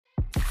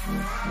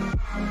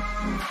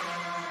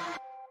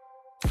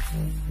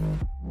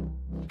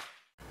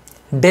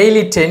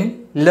Daily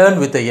 10 learn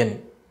with the N.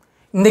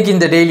 இன்னைக்கு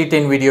இந்த daily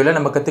 10 வீடியோல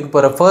நம்ம கத்துக்க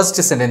போற first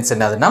sentence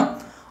என்னதுன்னா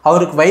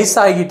அவருக்கு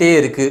வயசாகிட்டே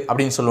இருக்கு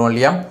அப்படினு சொல்லுவோம்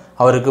இல்லையா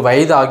அவருக்கு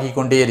வயது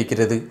ஆகிக்கொண்டே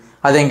இருக்கிறது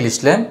அது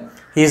இங்கிலீஷ்ல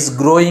he is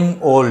growing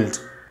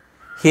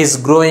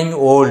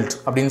old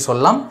அப்படினு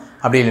சொல்லலாம்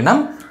அப்படி இல்லனா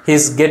he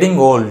is getting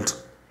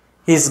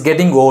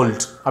old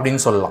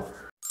அப்படினு சொல்லலாம்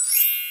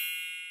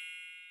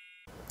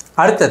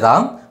அடுத்ததா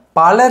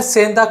பலர்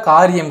சேர்ந்தா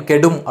காரியம்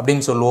கெடும்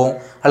அப்படினு சொல்லுவோம்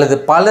அல்லது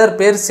பலர்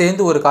பேர்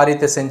சேர்ந்து ஒரு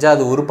காரியத்தை செஞ்சா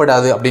அது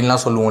உருப்படாது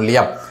அப்படின்லாம் சொல்லுவோம்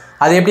இல்லையா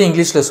அது எப்படி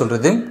இங்கிலீஷ்ல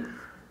சொல்றது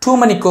too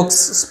many cooks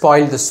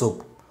spoil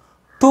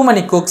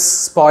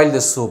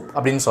the soup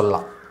அப்படினு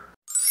சொல்லலாம்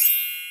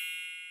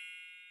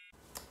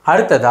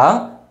அடுத்ததா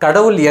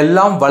கடவுள்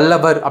எல்லாம்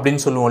வல்லவர்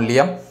அப்படினு சொல்லுவோம்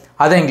இல்லையா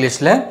அது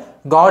இங்கிலீஷ்ல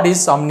God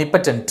is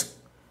omnipotent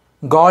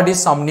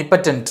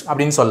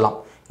அப்படினு சொல்லலாம்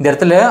இந்த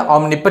இடத்துல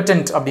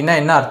omnipotent அப்படினா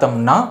என்ன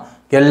அர்த்தம்னா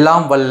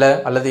எல்லாம் வல்ல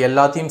அல்லது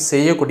எல்லாத்தையும்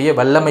செய்யக்கூடிய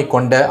வல்லமை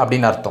கொண்ட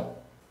அப்படினு அர்த்தம்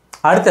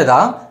அடுத்ததா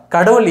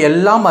கடவுள்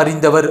எல்லாம்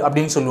அறிந்தவர்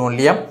அப்படினு சொல்லுவோம்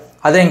இல்லையா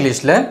அது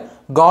இங்கிலீஷ்ல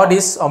God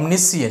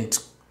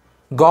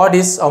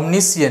is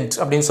omniscient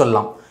அப்படினு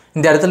சொல்லலாம்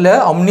இந்த இடத்துல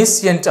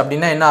omniscient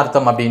அப்படினா என்ன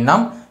அர்த்தம் அப்படினா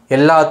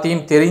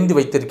எல்லாத்தையும் தெரிந்து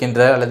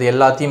வைத்திருக்கின்ற அல்லது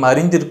எல்லாத்தையும்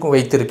அறிந்து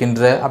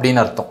வைத்திருக்கின்ற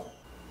அப்படினு அர்த்தம்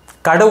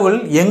கடவுள்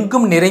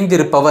எங்கும்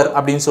நிறைந்திருப்பவர்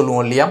அப்படினு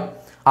சொல்லுவோம் இல்லையா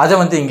அத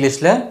வந்து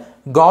இங்கிலீஷ்ல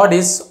God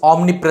is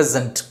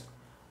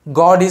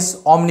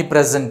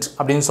omnipresent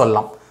அப்படினு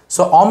சொல்லலாம்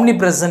சோ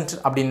omnipresent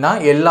அப்படினா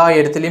எல்லா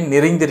இடத்திலும்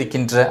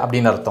நிறைந்திருக்கின்ற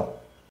அப்படினு அர்த்தம்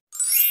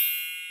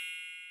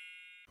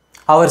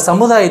அவர்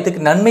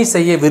சமுதாயத்துக்கு நன்மை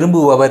செய்ய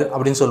விரும்புபவர்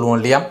அப்படினு சொல்லுவோம்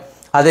இல்லையா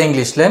அது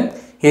இங்கிலீஷ்ல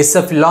he is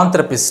a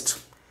philanthropist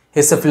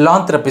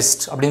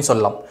அப்படினு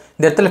சொல்லலாம்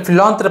இந்த இடத்துல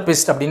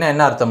philanthropist அப்படினா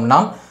என்ன அர்த்தம்னா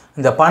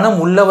இந்த பணம்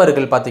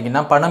உள்ளவர்கள்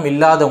பாத்தீங்கன்னா பணம்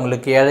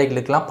இல்லாதவங்களுக்கு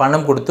ஏழைகளுக்குலாம்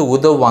பணம் கொடுத்து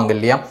உதவுவாங்க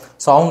இல்லையா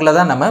சோ அவங்கள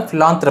தான் நம்ம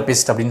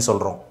philanthropist அப்படினு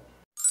சொல்றோம்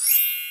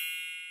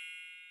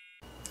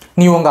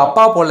நீ உங்க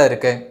அப்பா போல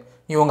இருக்க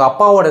நீ உங்க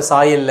அப்பாவோட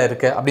சாயல்ல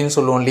இருக்க அப்படினு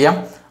சொல்லுவோம் இல்லையா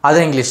அது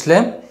இங்கிலீஷ்ல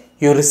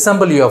you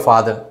resemble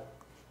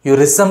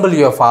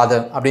your father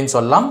அப்படினு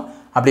சொல்லலாம்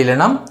அப்படி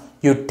இல்லனா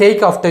you take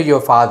after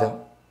your father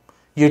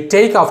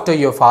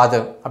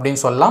அப்படினு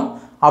சொல்லலாம்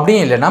அப்படி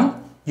இல்லனா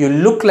you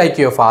look like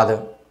your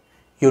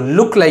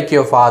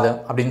father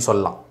அப்படினு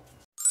சொல்லலாம்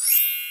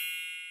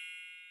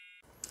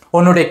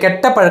உன்னுடைய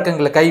கெட்ட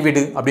பழக்கங்களை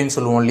கைவிடு அப்படினு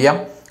சொல்லுவோம் இல்லையா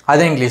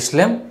அது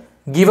இங்கிலீஷ்ல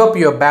give up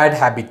your bad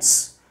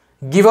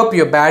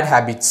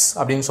habits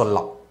அப்படினு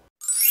சொல்லலாம்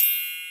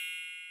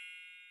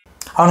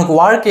அவனுக்கு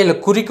வாழ்க்கையில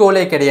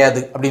குறிக்கோளே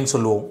கிடையாது அப்படினு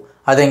சொல்லுவோம்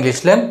அது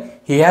இங்கிலீஷ்ல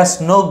he has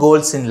no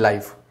goals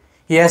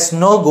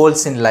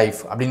in life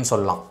அப்படினு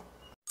சொல்லலாம்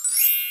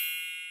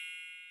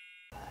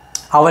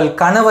அவள்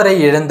கணவரை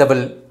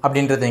இழந்தவள்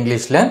அப்படின்றது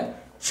இங்கிலீஷ்ல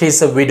she is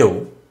a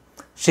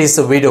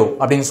widow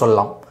அப்படினு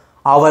சொல்லலாம்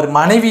அவர்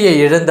மனைவியை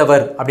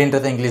இழந்தவர்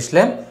அப்படின்றது இங்கிலீஷ்ல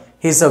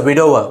he is a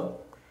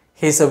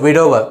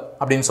widower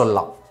அப்படினு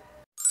சொல்லலாம்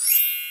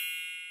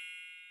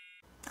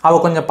அவ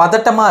கொஞ்சம்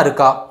பதட்டமா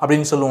இருக்கா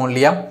அப்படினு சொல்லுவோம்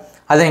இல்லையா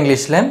அது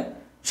இங்கிலீஷ்ல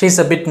she is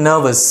a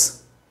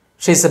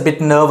bit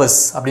nervous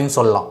அப்படினு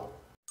சொல்லலாம்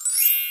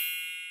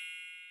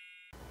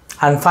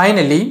and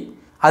finally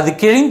அது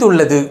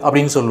கிழிந்துள்ளது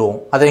அப்படினு சொல்லுவோம்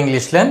அது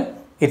இங்கிலீஷ்ல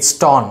it's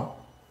torn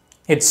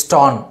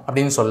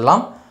அப்படினு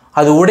சொல்லலாம்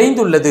அது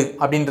உடைந்துள்ளது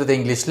அப்படின்றது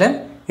இங்கிலீஷ்ல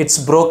it's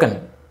broken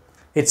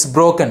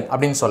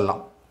அப்படினு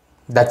சொல்லலாம்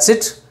that's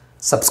it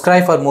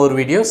subscribe for more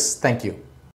videos thank you